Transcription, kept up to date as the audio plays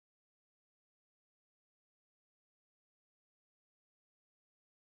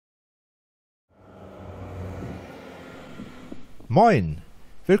Moin!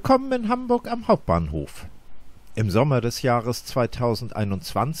 Willkommen in Hamburg am Hauptbahnhof. Im Sommer des Jahres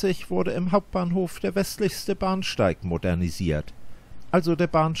 2021 wurde im Hauptbahnhof der westlichste Bahnsteig modernisiert, also der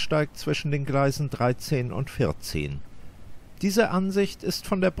Bahnsteig zwischen den Gleisen 13 und 14. Diese Ansicht ist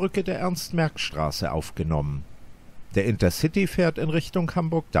von der Brücke der Ernst-Merck-Straße aufgenommen. Der Intercity fährt in Richtung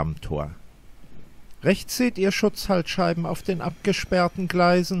Hamburg-Dammtor. Rechts seht ihr Schutzhaltscheiben auf den abgesperrten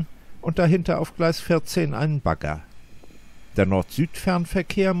Gleisen und dahinter auf Gleis 14 einen Bagger. Der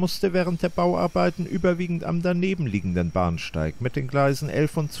Nord-Süd-Fernverkehr musste während der Bauarbeiten überwiegend am daneben liegenden Bahnsteig mit den Gleisen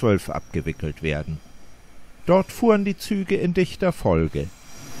 11 und 12 abgewickelt werden. Dort fuhren die Züge in dichter Folge.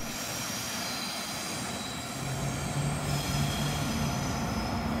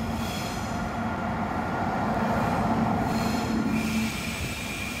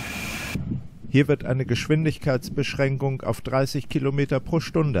 Hier wird eine Geschwindigkeitsbeschränkung auf 30 km pro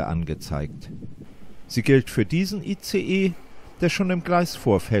Stunde angezeigt. Sie gilt für diesen ICE, der schon im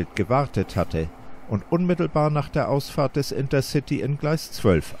Gleisvorfeld gewartet hatte und unmittelbar nach der Ausfahrt des Intercity in Gleis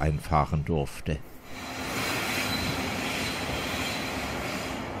 12 einfahren durfte.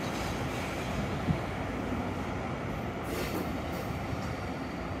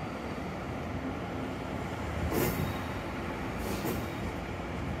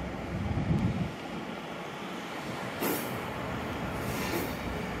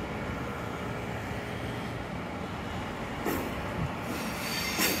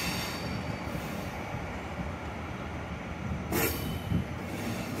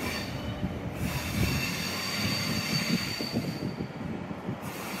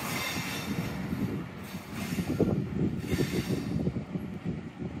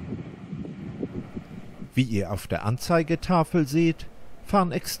 Wie ihr auf der Anzeigetafel seht,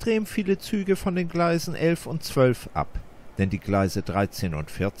 fahren extrem viele Züge von den Gleisen 11 und 12 ab, denn die Gleise 13 und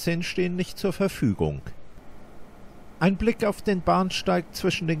 14 stehen nicht zur Verfügung. Ein Blick auf den Bahnsteig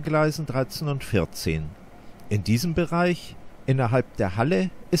zwischen den Gleisen 13 und 14. In diesem Bereich, innerhalb der Halle,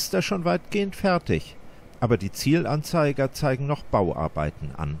 ist er schon weitgehend fertig, aber die Zielanzeiger zeigen noch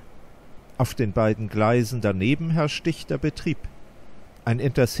Bauarbeiten an. Auf den beiden Gleisen daneben herrscht dichter Betrieb. Ein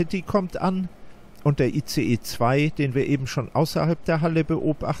Intercity kommt an, und der ICE 2, den wir eben schon außerhalb der Halle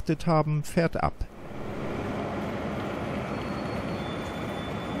beobachtet haben, fährt ab.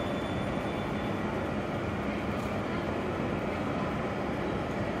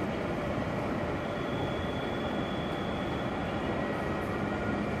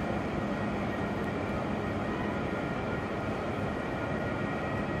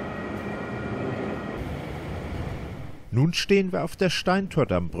 Nun stehen wir auf der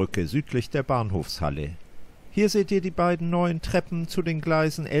Steintordammbrücke südlich der Bahnhofshalle. Hier seht ihr die beiden neuen Treppen zu den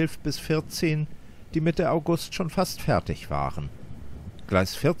Gleisen 11 bis 14, die Mitte August schon fast fertig waren.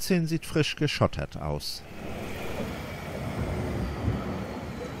 Gleis 14 sieht frisch geschottert aus.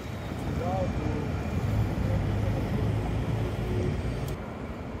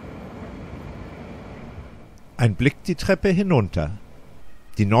 Ein Blick die Treppe hinunter.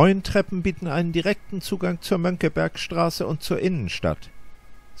 Die neuen Treppen bieten einen direkten Zugang zur Mönckebergstraße und zur Innenstadt,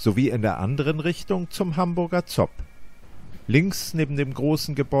 sowie in der anderen Richtung zum Hamburger ZOB. Links neben dem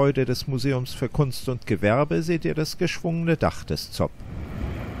großen Gebäude des Museums für Kunst und Gewerbe seht ihr das geschwungene Dach des ZOB.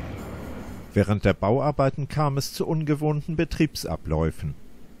 Während der Bauarbeiten kam es zu ungewohnten Betriebsabläufen.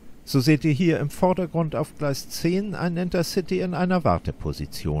 So seht ihr hier im Vordergrund auf Gleis 10 ein Intercity in einer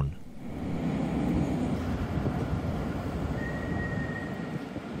Warteposition.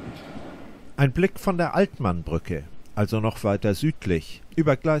 Ein Blick von der Altmannbrücke, also noch weiter südlich,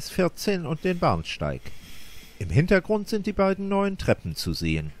 über Gleis 14 und den Bahnsteig. Im Hintergrund sind die beiden neuen Treppen zu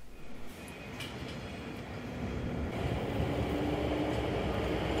sehen.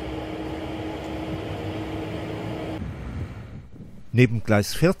 Neben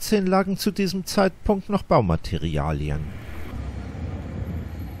Gleis 14 lagen zu diesem Zeitpunkt noch Baumaterialien.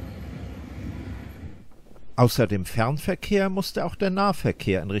 Außer dem Fernverkehr musste auch der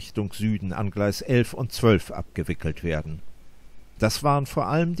Nahverkehr in Richtung Süden an Gleis 11 und 12 abgewickelt werden. Das waren vor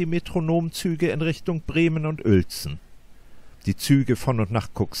allem die Metronom-Züge in Richtung Bremen und Uelzen. Die Züge von und nach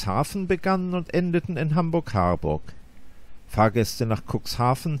Cuxhaven begannen und endeten in Hamburg-Harburg. Fahrgäste nach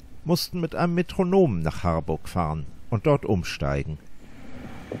Cuxhaven mussten mit einem Metronom nach Harburg fahren und dort umsteigen.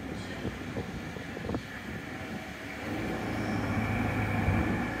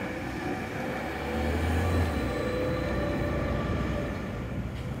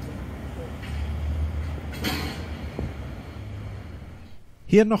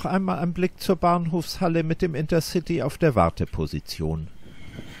 Hier noch einmal ein Blick zur Bahnhofshalle mit dem Intercity auf der Warteposition.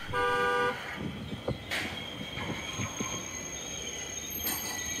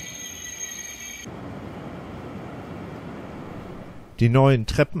 Die neuen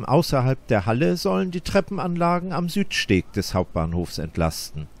Treppen außerhalb der Halle sollen die Treppenanlagen am Südsteg des Hauptbahnhofs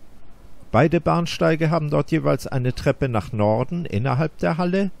entlasten. Beide Bahnsteige haben dort jeweils eine Treppe nach Norden innerhalb der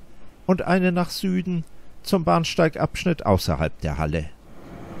Halle und eine nach Süden zum Bahnsteigabschnitt außerhalb der Halle.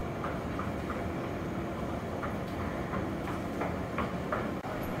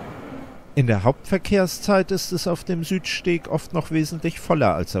 In der Hauptverkehrszeit ist es auf dem Südsteg oft noch wesentlich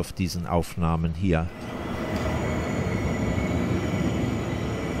voller als auf diesen Aufnahmen hier.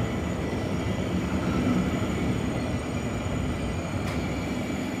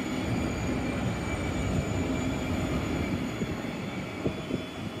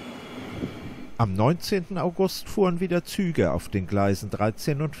 Am 19. August fuhren wieder Züge auf den Gleisen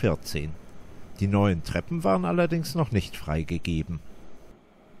 13 und 14. Die neuen Treppen waren allerdings noch nicht freigegeben.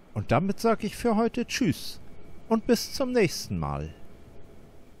 Und damit sage ich für heute Tschüss und bis zum nächsten Mal.